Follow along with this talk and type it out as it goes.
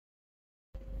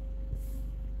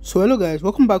So hello guys,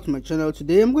 welcome back to my channel.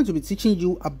 Today I'm going to be teaching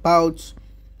you about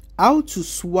how to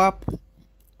swap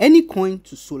any coin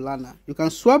to Solana. You can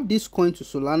swap this coin to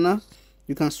Solana,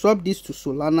 you can swap this to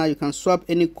Solana, you can swap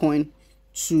any coin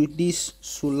to this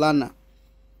Solana.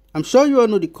 I'm sure you all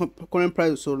know the current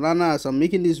price of Solana. As I'm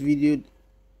making this video,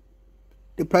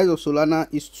 the price of Solana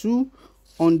is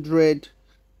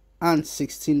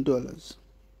 $216.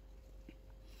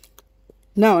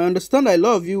 Now I understand that a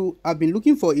lot of you have been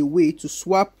looking for a way to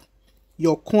swap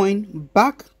your coin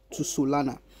back to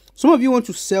Solana. Some of you want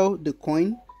to sell the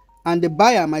coin and the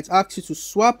buyer might ask you to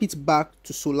swap it back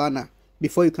to Solana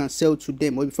before you can sell to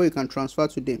them or before you can transfer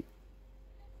to them.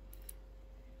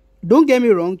 Don't get me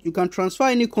wrong, you can transfer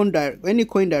any coin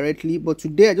directly, but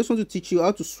today I just want to teach you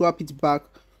how to swap it back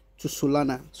to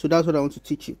Solana. So that's what I want to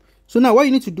teach you. So now what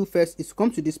you need to do first is to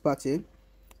come to this part here.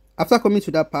 After coming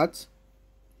to that part,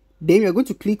 then you're going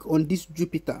to click on this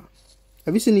Jupiter.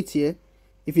 Have you seen it here?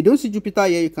 If you don't see Jupiter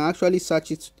here, you can actually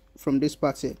search it from this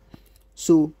part here.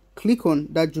 So click on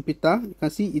that Jupiter. You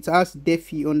can see it has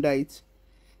DeFi under it.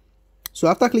 So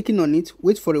after clicking on it,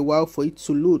 wait for a while for it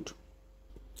to load.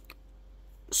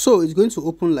 So it's going to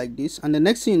open like this, and the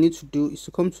next thing you need to do is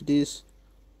to come to this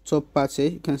top part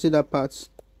here. You can see that part.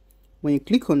 When you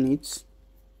click on it,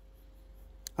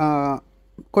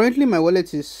 currently my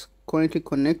wallet is currently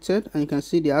connected, and you can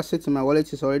see the asset in my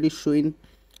wallet is already showing,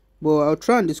 but I'll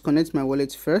try and disconnect my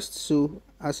wallet first, so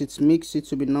as it makes it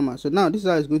to be normal. So now this is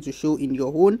how it's going to show in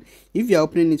your own. If you're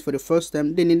opening it for the first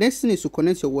time, then the next thing is to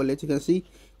connect your wallet. You can see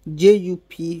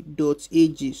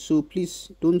jup.ag, so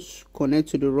please don't connect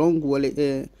to the wrong wallet,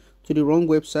 to the wrong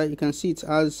website. You can see it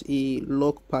has a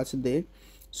lock part there,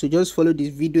 so just follow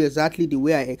this video exactly the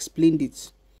way I explained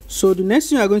it. So the next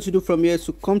thing you're going to do from here is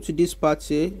to come to this part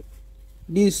here.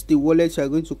 This is the wallet you are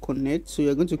going to connect, so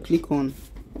you're going to click on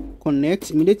connect.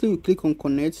 Immediately you click on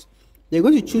connect, you're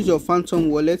going to choose your phantom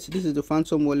wallet. This is the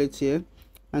phantom wallet here,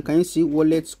 and can you see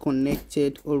wallets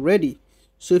connected already?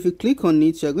 So if you click on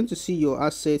it, you're going to see your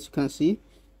assets. You can see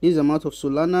this amount of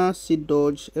Solana, seed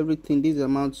dodge, everything, these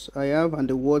amounts I have, and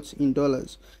the words in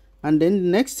dollars. And then the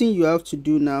next thing you have to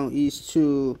do now is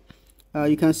to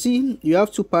you can see you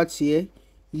have two parts here.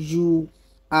 You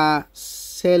are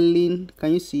selling,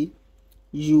 can you see?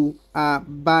 You are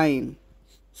buying.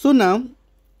 So now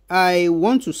I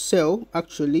want to sell,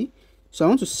 actually. So I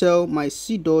want to sell my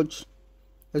seed dodge.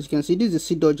 As you can see, this is the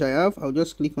seed dodge I have. I'll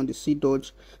just click on the seed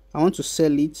dodge. I want to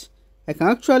sell it. I can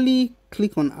actually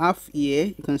click on half here,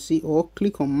 you can see, or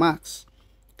click on max.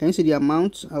 Can you see the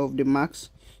amount of the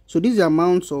max? So this is the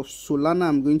amount of Solana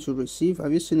I'm going to receive.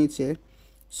 Have you seen it here?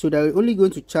 So they're only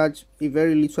going to charge a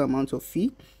very little amount of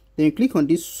fee. Then you click on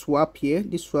this swap here.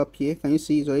 This swap here, can you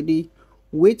see it's already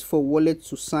wait for wallet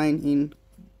to sign in?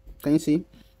 Can you see?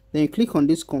 Then you click on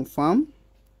this confirm.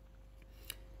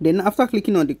 Then after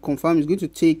clicking on the confirm, it's going to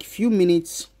take few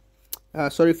minutes,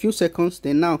 few seconds.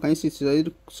 Then now can you see it's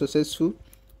already successful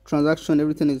transaction,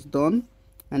 everything is done.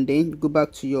 And then you go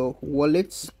back to your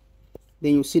wallet,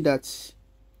 then you see that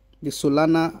the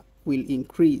Solana will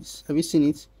increase. Have you seen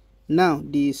it? Now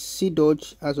the seed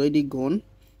dodge has already gone.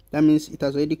 That means it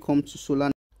has already come to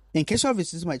Solana. In case you have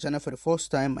visited my channel for the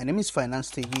first time, my name is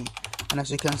Finance TV, and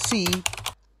as you can see,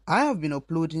 I have been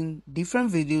uploading different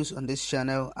videos on this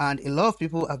channel, and a lot of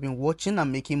people have been watching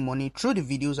and making money through the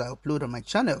videos I upload on my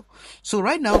channel. So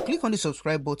right now, click on the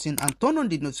subscribe button and turn on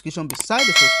the notification beside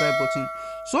the subscribe button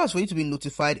so as for you to be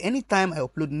notified anytime I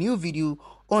upload new video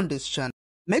on this channel.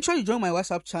 Make sure you join my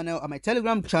WhatsApp channel and my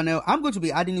Telegram channel. I'm going to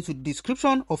be adding it to the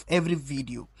description of every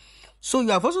video. So you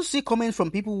have also seen comments from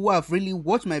people who have really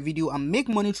watched my video and make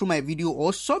money through my video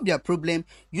or solve their problem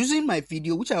using my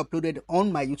video which I uploaded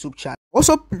on my YouTube channel.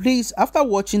 Also, please, after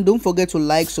watching, don't forget to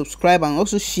like, subscribe, and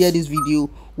also share this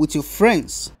video with your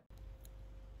friends.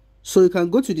 So you can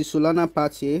go to the Solana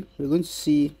part here. We're going to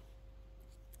see,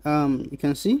 you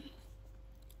can see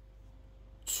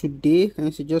today, can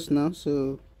you see just now?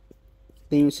 So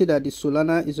then you see that the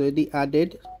Solana is already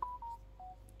added.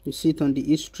 You see it on the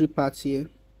history part here.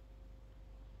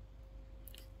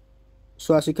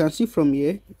 So as you can see from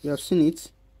here, you have seen it.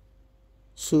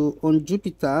 So on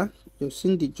Jupiter, you've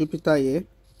seen the Jupiter here.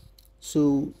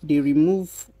 So they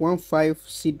remove 1.5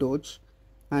 seed dodge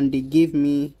and they gave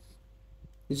me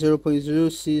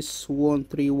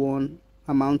 0.06131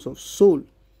 amount of SOL.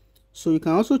 So you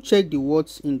can also check the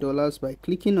words in dollars by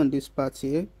clicking on this part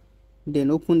here,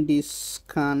 then open this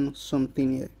scan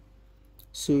something here.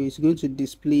 So it's going to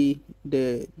display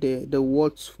the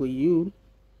words for you.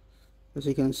 As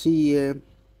you can see here,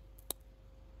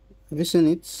 have you seen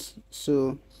it?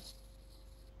 So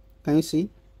can you see?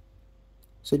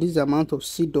 So this is the amount of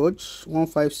seed dodge,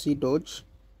 1.5 seed dodge,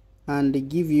 and they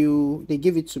give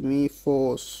it to me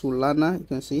for Solana. You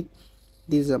can see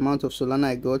this amount of Solana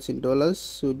I got in dollars.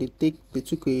 So they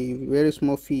took a very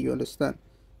small fee, you understand.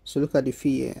 So look at the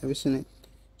fee here. Have you seen it?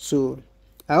 So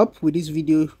I hope with this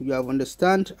video you have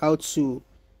understand how to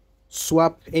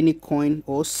swap any coin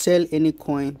or sell any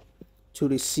coin to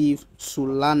receive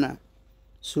Solana.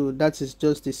 So that is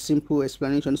just a simple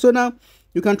explanation. So now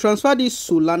you can transfer this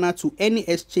Solana to any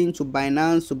exchange, to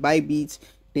Binance, to BYBIT.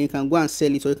 Then you can go and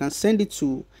sell it, or you can send it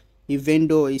to a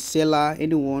vendor, a seller,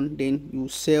 anyone. Then you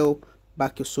sell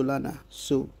back your Solana.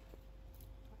 So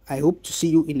I hope to see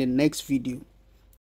you in the next video.